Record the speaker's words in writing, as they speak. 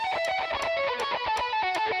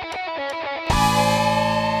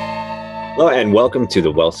Hello and welcome to the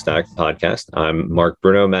Wealth Stack podcast. I'm Mark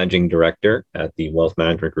Bruno, Managing Director at the Wealth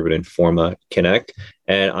Management Group at Informa Connect.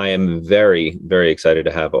 And I am very, very excited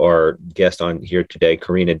to have our guest on here today,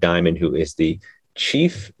 Karina Diamond, who is the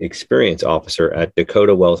Chief Experience Officer at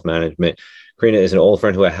Dakota Wealth Management. Karina is an old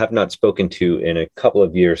friend who I have not spoken to in a couple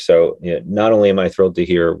of years. So not only am I thrilled to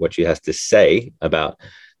hear what she has to say about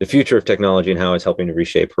the future of technology and how it's helping to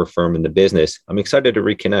reshape her firm and the business, I'm excited to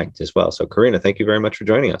reconnect as well. So Karina, thank you very much for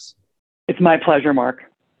joining us. It's my pleasure, Mark.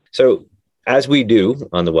 So as we do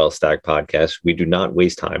on the Wealth Stack podcast, we do not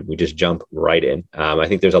waste time. We just jump right in. I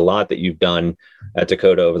think there's a lot that you've done at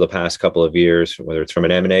Dakota over the past couple of years, whether it's from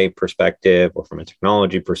an M&A perspective or from a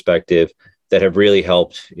technology perspective, that have really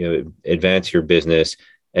helped advance your business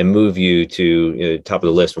and move you to the top of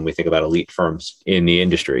the list when we think about elite firms in the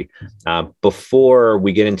industry. Before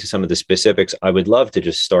we get into some of the specifics, I would love to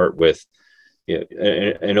just start with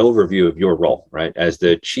an overview of your role, right? As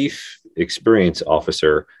the Chief Experience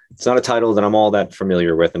Officer. It's not a title that I'm all that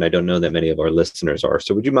familiar with, and I don't know that many of our listeners are.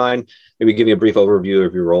 So would you mind maybe giving a brief overview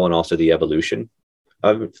of your role and also the evolution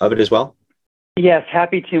of it as well? Yes,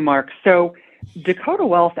 happy to, Mark. So Dakota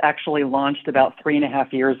Wealth actually launched about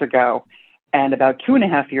 3.5 years ago. And about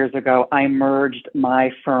 2.5 years ago, I merged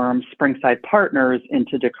my firm, Springside Partners,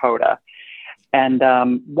 into Dakota. And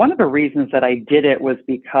one of the reasons that I did it was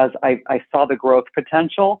because I saw the growth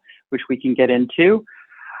potential, which we can get into.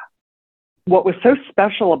 What was so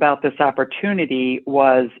special about this opportunity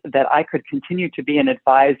was that I could continue to be an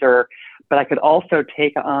advisor, but I could also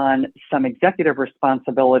take on some executive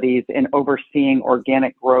responsibilities in overseeing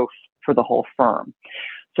organic growth for the whole firm.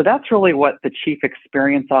 So that's really what the Chief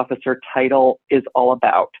Experience Officer title is all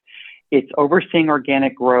about. It's overseeing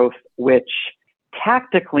organic growth, which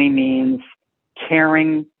tactically means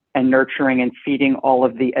caring and nurturing and feeding all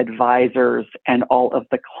of the advisors and all of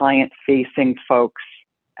the client-facing folks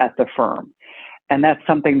at the firm. And that's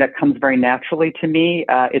something that comes very naturally to me.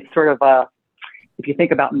 It's sort of if you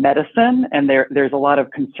think about medicine, and there's a lot of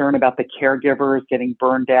concern about the caregivers getting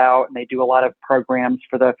burned out, and they do a lot of programs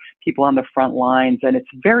for the people on the front lines, and it's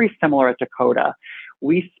very similar at Dakota.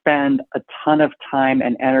 We spend a ton of time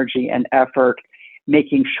and energy and effort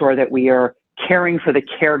making sure that we are caring for the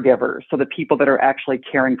caregivers, so the people that are actually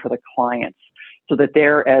caring for the clients, so that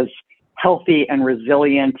they're as healthy and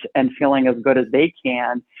resilient and feeling as good as they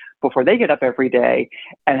can before they get up every day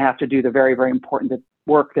and have to do the very, very important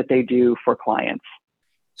work that they do for clients.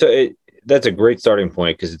 So that's a great starting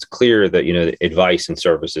point, because it's clear that, advice and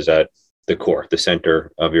service is at the core, the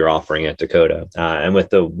center of your offering at Dakota. And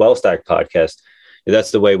with the Wealth Stack podcast,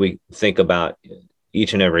 that's the way we think about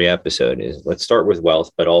each and every episode is let's start with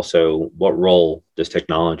wealth, but also what role does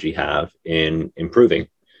technology have in improving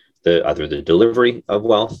either the delivery of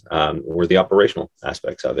wealth or the operational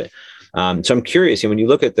aspects of it. So I'm curious, when you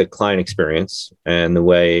look at the client experience and the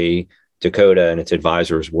way Dakota and its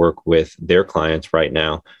advisors work with their clients right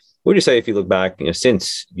now, what would you say if you look back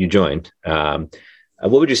since you joined?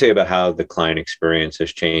 What would you say about how the client experience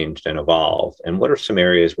has changed and evolved? And what are some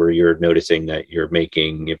areas where you're noticing that you're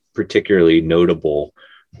making particularly notable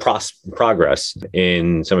progress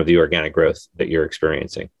in some of the organic growth that you're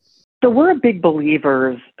experiencing? So we're big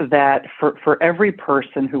believers that for every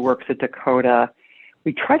person who works at Dakota,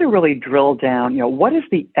 we try to really drill down, what is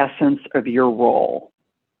the essence of your role?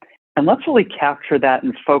 And let's really capture that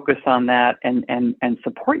and focus on that and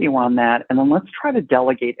support you on that. And then let's try to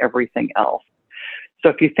delegate everything else. So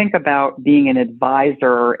if you think about being an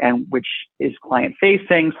advisor, and which is client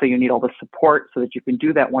facing, so you need all the support so that you can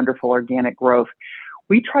do that wonderful organic growth,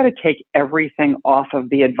 we try to take everything off of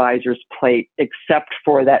the advisor's plate except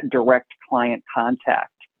for that direct client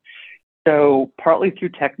contact. So partly through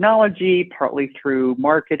technology, partly through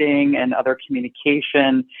marketing and other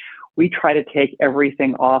communication, we try to take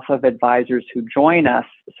everything off of advisors who join us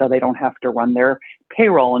so they don't have to run their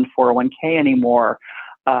payroll and 401k anymore.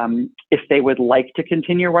 If they would like to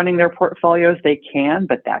continue running their portfolios, they can,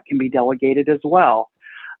 but that can be delegated as well.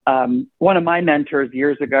 One of my mentors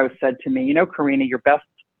years ago said to me, Karina, your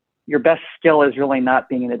best skill is really not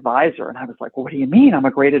being an advisor. And I was like, well, what do you mean? I'm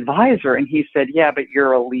a great advisor. And he said, yeah, but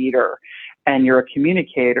you're a leader and you're a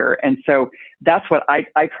communicator. And so that's what I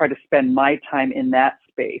try to spend my time in that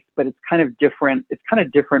space, but it's kind of different. It's kind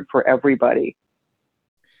of different for everybody.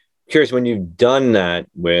 Curious, when you've done that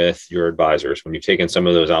with your advisors, when you've taken some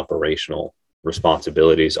of those operational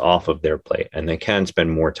responsibilities off of their plate and they can spend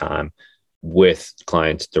more time with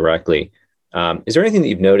clients directly, is there anything that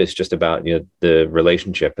you've noticed just about the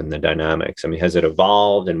relationship and the dynamics? I mean, has it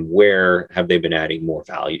evolved, and where have they been adding more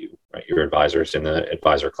value, right? Your advisors in the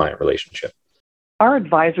advisor-client relationship? our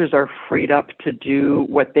advisors are freed up to do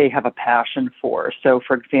what they have a passion for. So,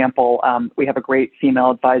 for example, we have a great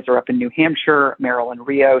female advisor up in New Hampshire, Marilyn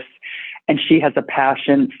Rios, and she has a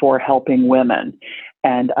passion for helping women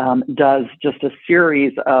and does just a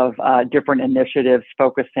series of different initiatives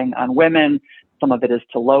focusing on women. Some of it is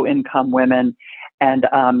to low-income women. And,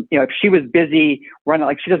 if she was busy running,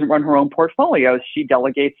 like she doesn't run her own portfolios, she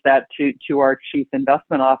delegates that to our chief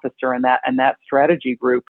investment officer and that strategy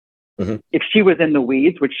group. Mm-hmm. If she was in the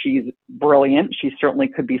weeds, which she's brilliant, she certainly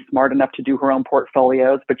could be smart enough to do her own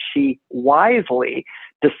portfolios, but she wisely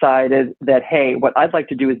decided that, hey, what I'd like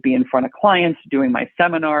to do is be in front of clients, doing my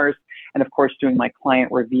seminars, and of course, doing my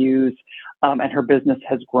client reviews. And her business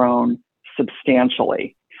has grown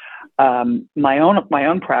substantially. My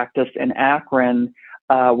own practice in Akron,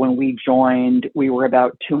 when we joined, we were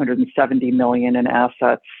about 270 million in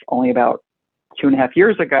assets only about 2.5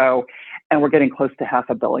 years ago, and we're getting close to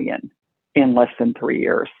 $500 million in less than 3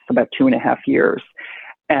 years, about 2.5 years.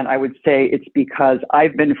 And I would say it's because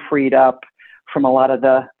I've been freed up from a lot of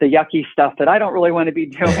the yucky stuff that I don't really want to be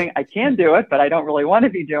doing. I can do it, but I don't really want to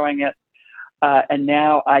be doing it. And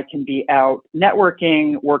now I can be out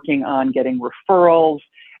networking, working on getting referrals,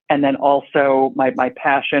 and then also my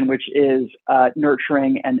passion, which is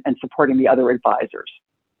nurturing and supporting the other advisors.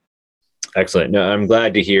 Excellent. No, I'm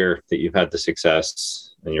glad to hear that you've had the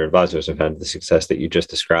success and your advisors have had the success that you just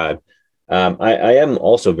described. I am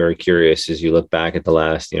also very curious as you look back at the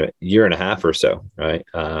last year and a half or so, right?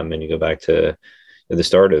 And you go back to the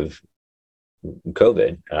start of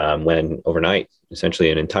COVID, when overnight, essentially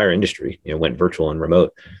an entire industry went virtual and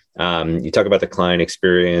remote. You talk about the client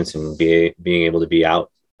experience and being able to be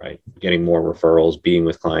out, right? Getting more referrals, being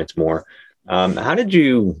with clients more. How did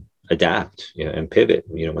you adapt and pivot,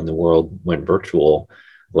 when the world went virtual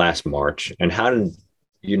last March? And how did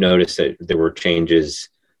you notice that there were changes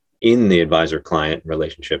in the advisor-client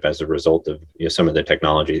relationship as a result of some of the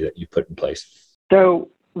technology that you put in place?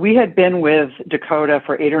 So we had been with Dakota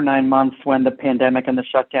for 8 or 9 months when the pandemic and the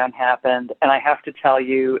shutdown happened. And I have to tell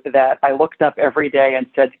you that I looked up every day and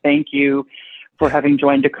said, thank you for having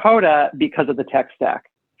joined Dakota because of the tech stack.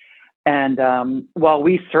 And while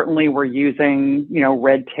we certainly were using,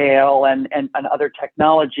 Redtail and other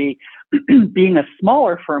technology, being a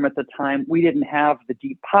smaller firm at the time, we didn't have the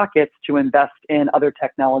deep pockets to invest in other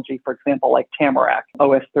technology, for example, like Tamarac,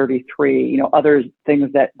 OS33, other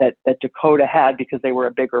things that Dakota had because they were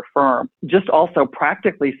a bigger firm. Just also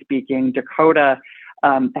practically speaking, Dakota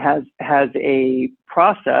has a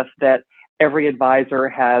process that every advisor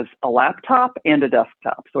has a laptop and a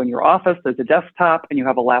desktop. So in your office, there's a desktop and you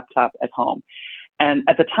have a laptop at home. And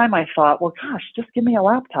at the time I thought, well, gosh, just give me a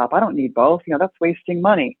laptop. I don't need both. That's wasting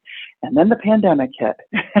money. And then the pandemic hit.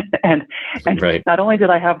 and right. Not only did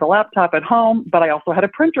I have the laptop at home, but I also had a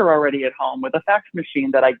printer already at home with a fax machine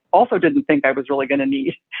that I also didn't think I was really going to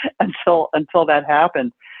need until that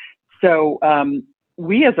happened. So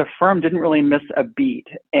we as a firm didn't really miss a beat.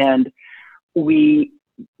 And we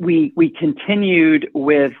continued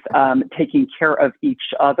with taking care of each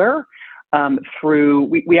other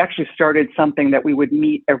we actually started something that we would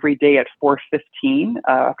meet every day at 4:15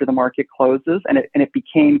 after the market closes, and it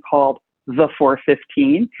became called the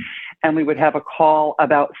 4:15, and we would have a call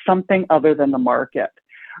about something other than the market.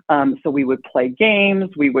 So we would play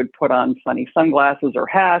games, we would put on funny sunglasses or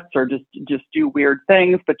hats, or just do weird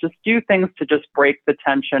things, but just do things to just break the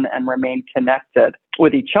tension and remain connected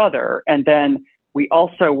with each other. And then we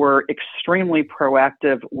also were extremely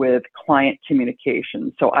proactive with client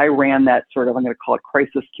communication. So I ran that sort of, I'm going to call it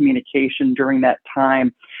crisis communication during that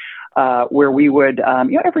time, where we would,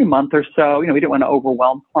 every month or so, we didn't want to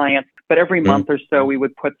overwhelm clients, but every month or so we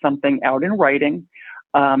would put something out in writing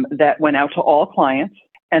that went out to all clients.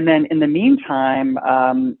 And then in the meantime,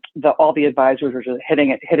 all the advisors were just hitting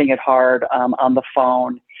it hard on the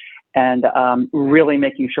phone and really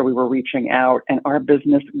making sure we were reaching out. And our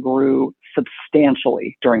business grew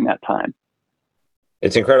substantially during that time.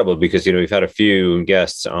 It's incredible because, we've had a few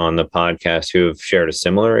guests on the podcast who have shared a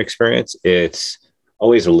similar experience. It's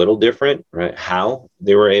always a little different, right? How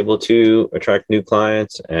they were able to attract new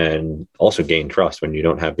clients and also gain trust when you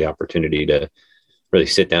don't have the opportunity to really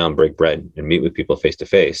sit down, break bread, and meet with people face to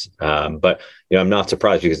face. But I'm not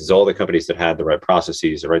surprised because it's all the companies that had the right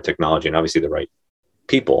processes, the right technology, and obviously the right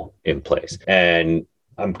people in place. And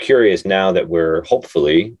I'm curious now that we're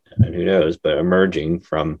hopefully, and who knows, but emerging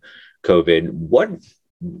from COVID, what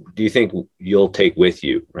do you think you'll take with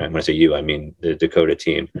you, right? When I say you, I mean the Dakota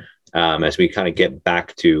team, as we kind of get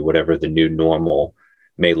back to whatever the new normal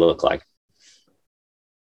may look like?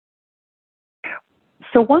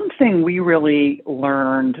 So one thing we really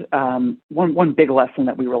learned, one big lesson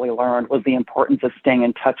that we really learned was the importance of staying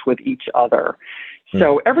in touch with each other.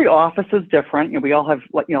 So every office is different. We all have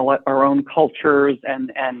our own cultures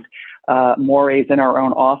and mores in our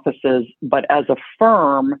own offices. But as a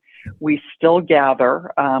firm, we still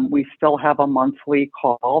gather. We still have a monthly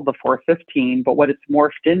call, the 415. But what it's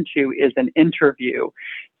morphed into is an interview.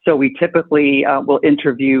 So we typically will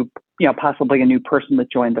interview, possibly a new person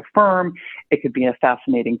that joined the firm. It could be a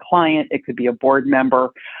fascinating client. It could be a board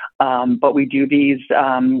member. But we do these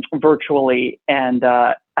virtually. And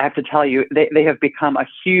I have to tell you, they have become a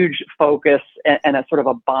huge focus and a sort of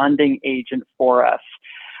a bonding agent for us.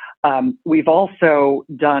 We've also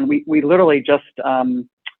done, we literally just a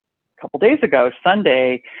couple days ago,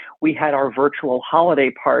 Sunday, we had our virtual holiday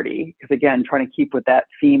party. Because again, trying to keep with that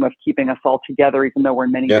theme of keeping us all together, even though we're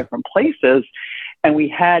in many different places. And we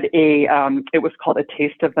had it was called A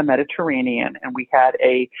Taste of the Mediterranean. And we had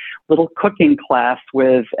a little cooking class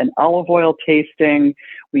with an olive oil tasting.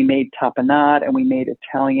 We made tapenade and we made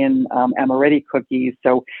Italian amaretti cookies.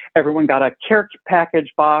 So everyone got a care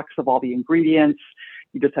package box of all the ingredients.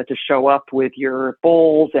 You just had to show up with your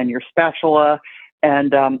bowls and your spatula,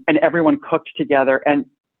 and everyone cooked together. And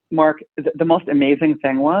Mark, the most amazing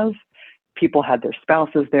thing was people had their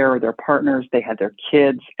spouses there or their partners, they had their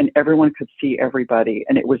kids, and everyone could see everybody.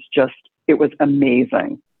 And it was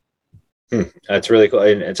amazing. That's really cool.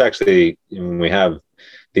 And it's actually, when we have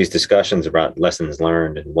these discussions about lessons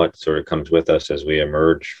learned and what sort of comes with us as we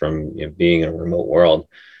emerge from being in a remote world,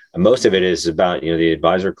 and most of it is about, the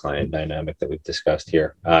advisor-client dynamic that we've discussed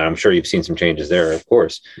here. I'm sure you've seen some changes there, of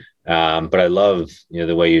course. But I love,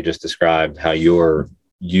 the way you just described how you're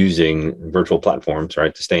using virtual platforms,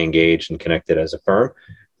 right, to stay engaged and connected as a firm.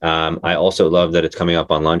 I also love that it's coming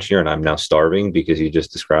up on lunch here, and I'm now starving because you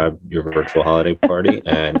just described your virtual holiday party,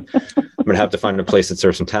 and I'm going to have to find a place that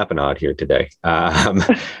serves some tapenade here today.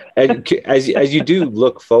 And as you do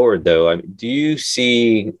look forward, though, do you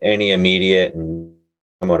see any immediate and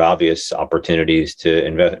somewhat obvious opportunities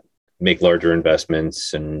to make larger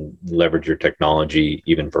investments and leverage your technology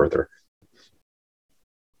even further?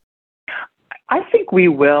 I think we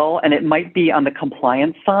will, and it might be on the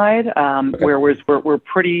compliance side, where we're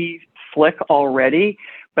pretty slick already.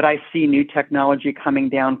 But I see new technology coming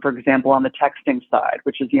down, for example, on the texting side,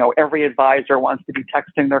 which is, every advisor wants to be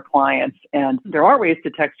texting their clients. And there are ways to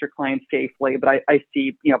text your clients safely, but I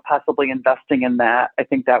see, possibly investing in that. I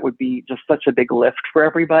think that would be just such a big lift for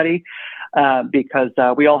everybody, because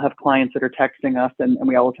we all have clients that are texting us, and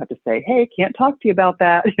we always have to say, hey, can't talk to you about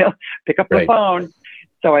that. Pick up the phone.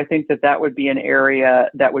 So I think that would be an area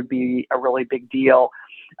that would be a really big deal.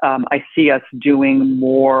 I see us doing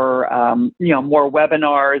more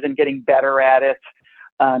webinars and getting better at it,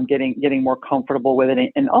 getting more comfortable with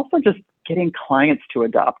it, and also just getting clients to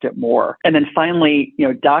adopt it more. And then finally,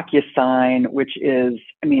 DocuSign, which is,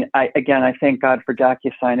 I thank God for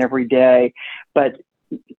DocuSign every day, but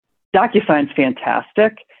DocuSign's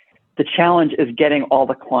fantastic. The challenge is getting all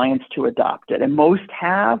the clients to adopt it, and most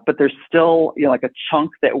have, but there's still like a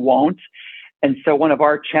chunk that won't. And so one of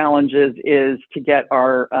our challenges is to get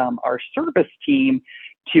our service team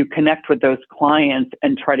to connect with those clients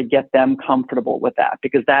and try to get them comfortable with that,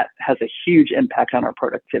 because that has a huge impact on our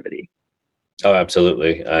productivity. Oh,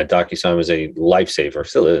 absolutely. DocuSign was a lifesaver,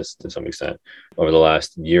 still is to some extent, over the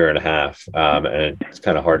last year and a half. And it's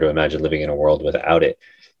kind of hard to imagine living in a world without it.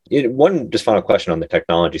 One just final question on the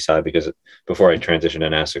technology side, because before I transition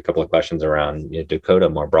and ask a couple of questions around Dakota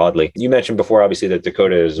more broadly, you mentioned before, obviously, that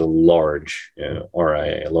Dakota is a large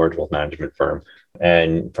RIA, a large wealth management firm.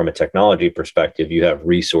 And from a technology perspective, you have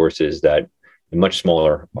resources that much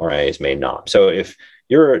smaller RIAs may not. So if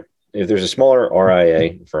there's a smaller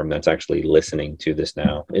RIA firm that's actually listening to this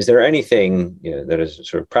now, is there anything that is a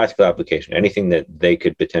sort of practical application, anything that they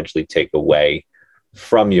could potentially take away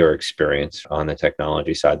from your experience on the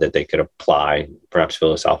technology side that they could apply perhaps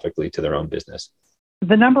philosophically to their own business?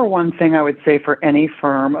 The number one thing I would say for any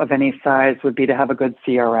firm of any size would be to have a good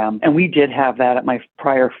CRM. And we did have that at my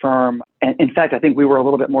prior firm. And in fact, I think we were a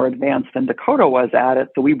little bit more advanced than Dakota was at it.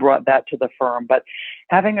 So we brought that to the firm. But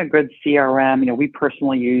having a good CRM, we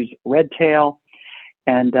personally use Redtail.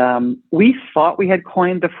 And we thought we had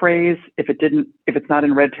coined the phrase, if it's not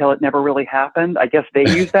in Redtail, it never really happened. I guess they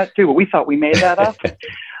use that too, but we thought we made that up.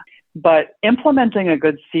 But implementing a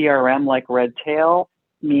good CRM like Redtail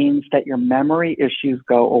means that your memory issues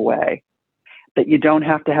go away, that you don't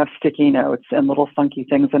have to have sticky notes and little funky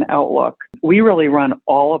things in Outlook. We really run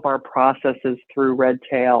all of our processes through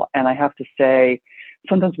Redtail. And I have to say,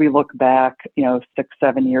 sometimes we look back,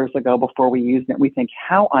 6-7 years ago before we used it, we think,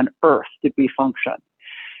 how on earth did we function?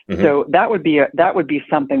 Mm-hmm. So that would be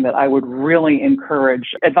something that I would really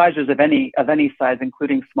encourage advisors of any size,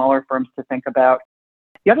 including smaller firms, to think about.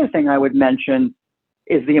 The other thing I would mention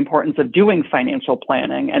is the importance of doing financial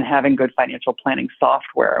planning and having good financial planning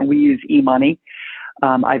software. And we use eMoney.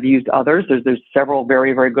 I've used others. There's several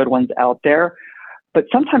very, very good ones out there. But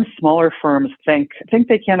sometimes smaller firms think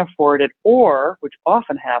they can't afford it, or, which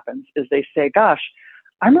often happens, is they say, gosh,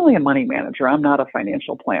 I'm really a money manager. I'm not a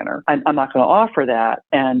financial planner. I'm not going to offer that.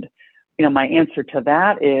 And my answer to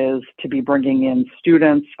that is to be bringing in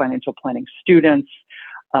students, financial planning students,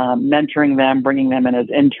 mentoring them, bringing them in as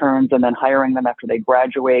interns, and then hiring them after they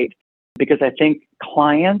graduate. Because I think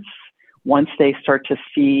clients, once they start to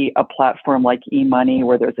see a platform like eMoney,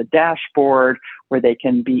 where there's a dashboard, where they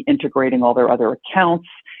can be integrating all their other accounts,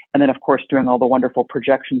 and then, of course, doing all the wonderful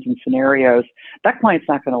projections and scenarios, that client's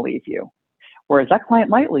not going to leave you. Whereas that client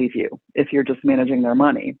might leave you if you're just managing their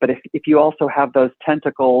money. But if you also have those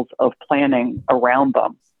tentacles of planning around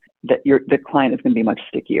them, the client is going to be much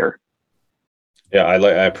stickier. Yeah,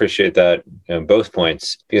 I appreciate that, both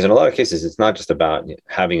points, because in a lot of cases, it's not just about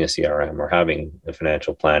having a CRM or having a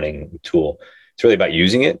financial planning tool. It's really about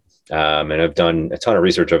using it. And I've done a ton of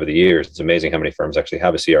research over the years. It's amazing how many firms actually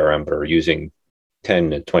have a CRM but are using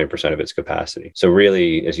 10 to 20% of its capacity. So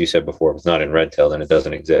really, as you said before, if it's not in Redtail, then it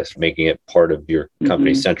doesn't exist. Making it part of your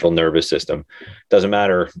company's central nervous system. Doesn't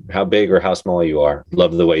matter how big or how small you are.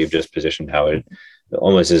 Love the way you've just positioned how it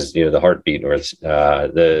almost is, the heartbeat, or it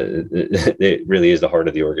really is the heart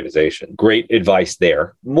of the organization. Great advice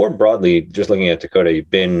there. More broadly, just looking at Dakota,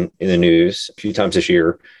 you've been in the news a few times this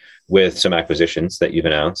year with some acquisitions that you've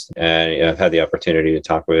announced. And I've had the opportunity to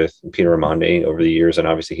talk with Peter Raimondi over the years, and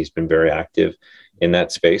obviously he's been very active in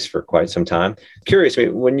that space for quite some time. Curious,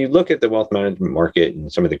 when you look at the wealth management market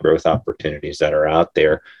and some of the growth opportunities that are out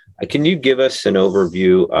there, can you give us an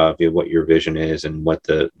overview of what your vision is and what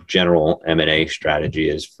the general M&A strategy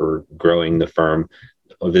is for growing the firm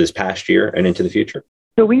over this past year and into the future?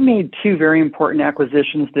 So we made two very important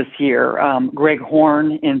acquisitions this year, Greg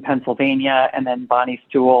Horn in Pennsylvania and then Bonnie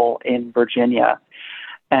Sewell in Virginia.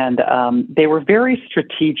 And they were very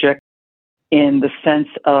strategic in the sense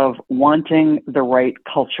of wanting the right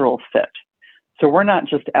cultural fit. So we're not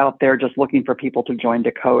just out there just looking for people to join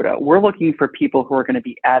Dakota. We're looking for people who are going to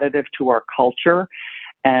be additive to our culture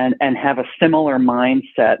and have a similar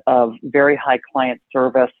mindset of very high client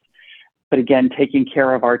service, but again, taking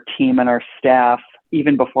care of our team and our staff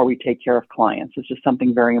even before we take care of clients. It's just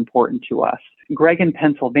something very important to us. Greg in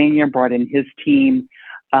Pennsylvania brought in his team.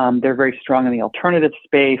 They're very strong in the alternative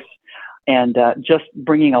space, and just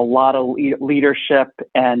bringing a lot of leadership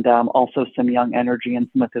and also some young energy in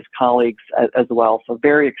some of his colleagues as well. So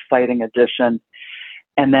very exciting addition.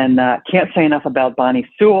 And then can't say enough about Bonnie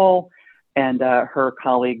Sewell and her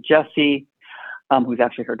colleague Jessie, who's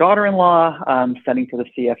actually her daughter-in-law, studying for the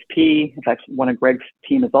CFP. In fact, one of Greg's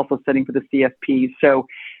team is also studying for the CFP. So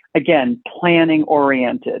again, planning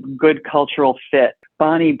oriented, good cultural fit.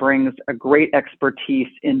 Bonnie brings a great expertise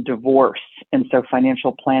in divorce, and so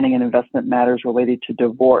financial planning and investment matters related to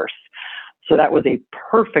divorce. So that was a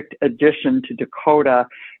perfect addition to Dakota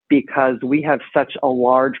because we have such a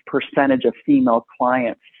large percentage of female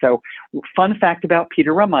clients. So fun fact about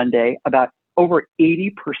Peter Raimondi, about over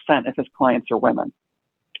 80% of his clients are women.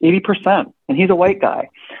 80%, and he's a white guy.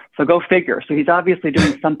 So go figure. So he's obviously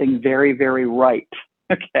doing something very, very right.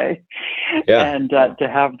 Okay. Yeah. And to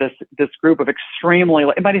have this group of extremely,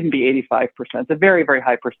 it might even be 85%. It's a very, very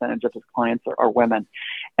high percentage of his clients are women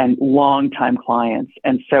and longtime clients.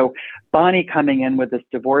 And so Bonnie coming in with this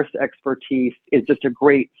divorce expertise is just a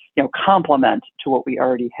great, complement to what we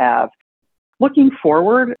already have. Looking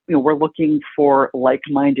forward, we're looking for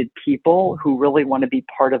like-minded people who really want to be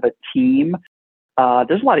part of a team.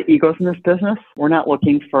 There's a lot of egos in this business. We're not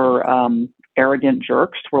looking for arrogant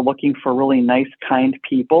jerks. We're looking for really nice, kind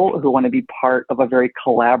people who want to be part of a very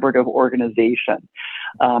collaborative organization.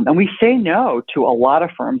 And we say no to a lot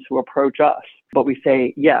of firms who approach us, but we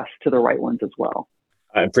say yes to the right ones as well.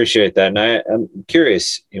 I appreciate that. And I'm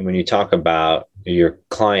curious, when you talk about your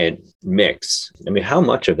client mix, how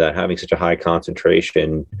much of that, having such a high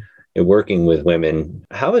concentration in working with women,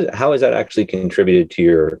 how has that actually contributed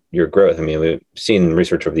to your growth? We've seen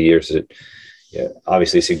research over the years that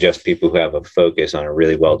obviously suggests people who have a focus on a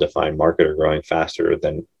really well-defined market are growing faster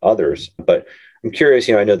than others. But I'm curious,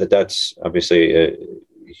 I know that that's obviously a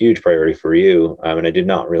huge priority for you. And I did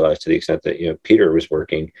not realize to the extent that, Peter was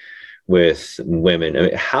working with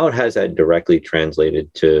women. How has that directly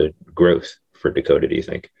translated to growth for Dakota, do you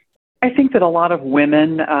think? I think that a lot of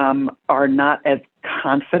women are not as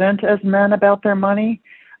confident as men about their money.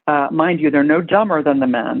 Mind you, they're no dumber than the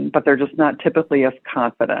men, but they're just not typically as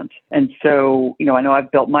confident. And so, I know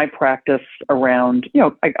I've built my practice around,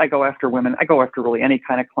 I go after women. I go after really any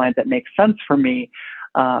kind of client that makes sense for me,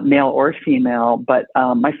 male or female. But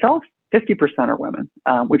myself, 50% are women,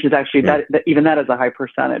 which is actually that even that is a high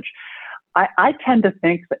percentage. I tend to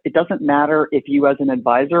think that it doesn't matter if you as an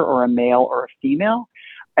advisor or a male or a female.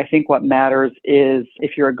 I think what matters is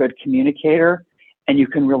if you're a good communicator and you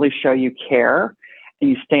can really show you care and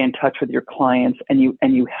you stay in touch with your clients and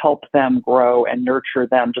you help them grow and nurture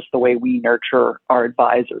them just the way we nurture our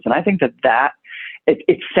advisors. And I think that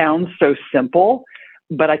it sounds so simple,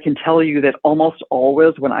 but I can tell you that almost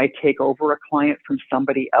always when I take over a client from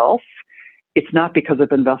somebody else, it's not because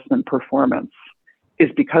of investment performance.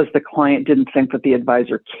 It's because the client didn't think that the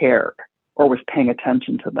advisor cared or was paying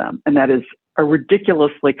attention to them. And that is a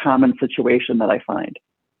ridiculously common situation that I find.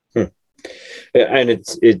 And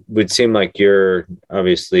it would seem like you're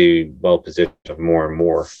obviously well positioned for more and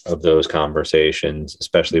more of those conversations,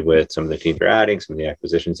 especially with some of the teams you're adding, some of the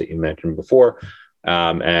acquisitions that you mentioned before.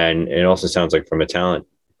 And it also sounds like from a talent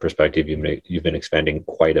perspective, you've been expanding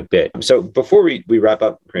quite a bit. So before we wrap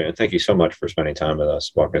up, thank you so much for spending time with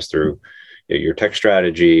us, walking us through your tech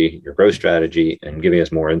strategy, your growth strategy, and giving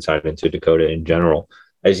us more insight into Dakota in general.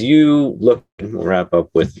 As you look, we'll wrap up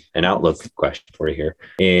with an outlook question for you here.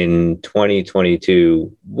 In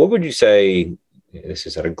 2022, what would you say, this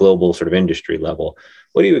is at a global sort of industry level,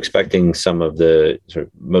 what are you expecting some of the sort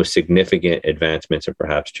of most significant advancements or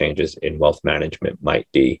perhaps changes in wealth management might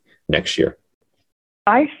be next year?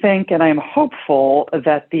 I think, and I'm hopeful,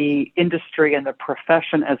 that the industry and the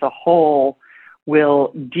profession as a whole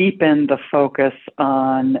will deepen the focus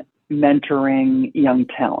on mentoring young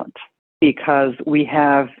talent, because we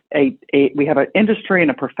have an industry and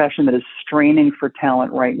a profession that is straining for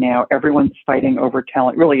talent right now. Everyone's fighting over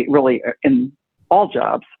talent, really in all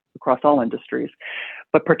jobs across all industries,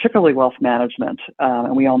 but particularly wealth management.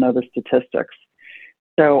 And we all know the statistics.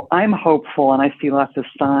 So I'm hopeful, and I see lots of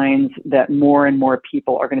signs that more and more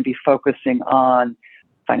people are going to be focusing on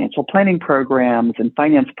financial planning programs and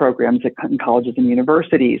finance programs in colleges and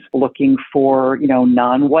universities, looking for,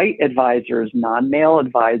 non-white advisors, non-male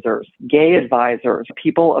advisors, gay advisors,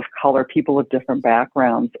 people of color, people of different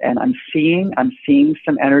backgrounds. And I'm seeing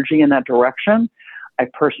some energy in that direction. I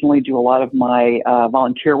personally do a lot of my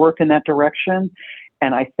volunteer work in that direction.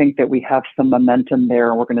 And I think that we have some momentum there,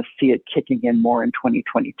 and we're going to see it kicking in more in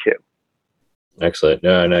 2022. Excellent.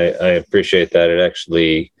 No, and I appreciate that. It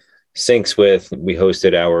actually syncs with, we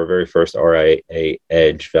hosted our very first RIA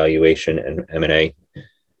Edge valuation and M&A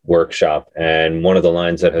workshop. And one of the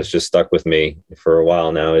lines that has just stuck with me for a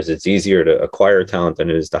while now is it's easier to acquire talent than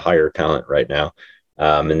it is to hire talent right now.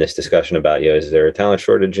 In this discussion about, is there a talent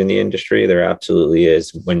shortage in the industry? There absolutely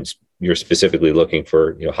is, when you're specifically looking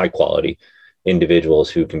for, high quality individuals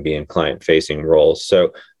who can be in client facing roles. So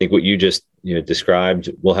I think what you just described,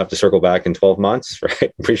 we'll have to circle back in 12 months,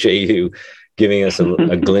 right? Appreciate you giving us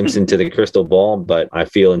a glimpse into the crystal ball, but I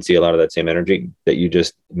feel and see a lot of that same energy that you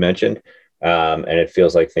just mentioned. And it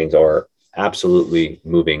feels like things are absolutely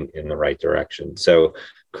moving in the right direction. So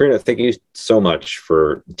Karina, thank you so much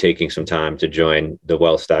for taking some time to join the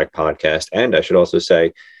WealthStack podcast. And I should also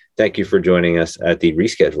say, thank you for joining us at the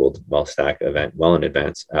rescheduled WealthStack event well in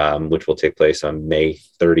advance, which will take place on May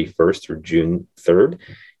 31st through June 3rd.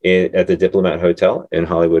 At the Diplomat Hotel in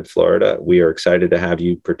Hollywood, Florida. We are excited to have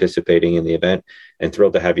you participating in the event and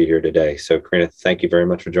thrilled to have you here today. So, Karina, thank you very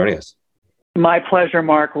much for joining us. My pleasure,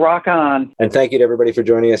 Mark. Rock on. And thank you to everybody for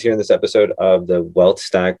joining us here in this episode of the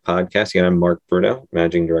WealthStack podcast. Again, I'm Mark Bruno,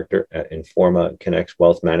 Managing Director at Informa Connects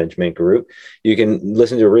Wealth Management Group. You can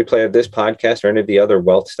listen to a replay of this podcast or any of the other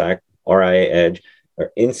WealthStack, RIA Edge, or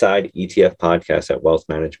Inside ETF podcasts at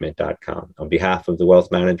wealthmanagement.com. On behalf of the wealth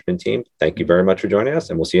management team, thank you very much for joining us,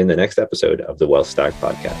 and we'll see you in the next episode of the WealthStack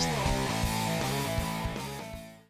podcast.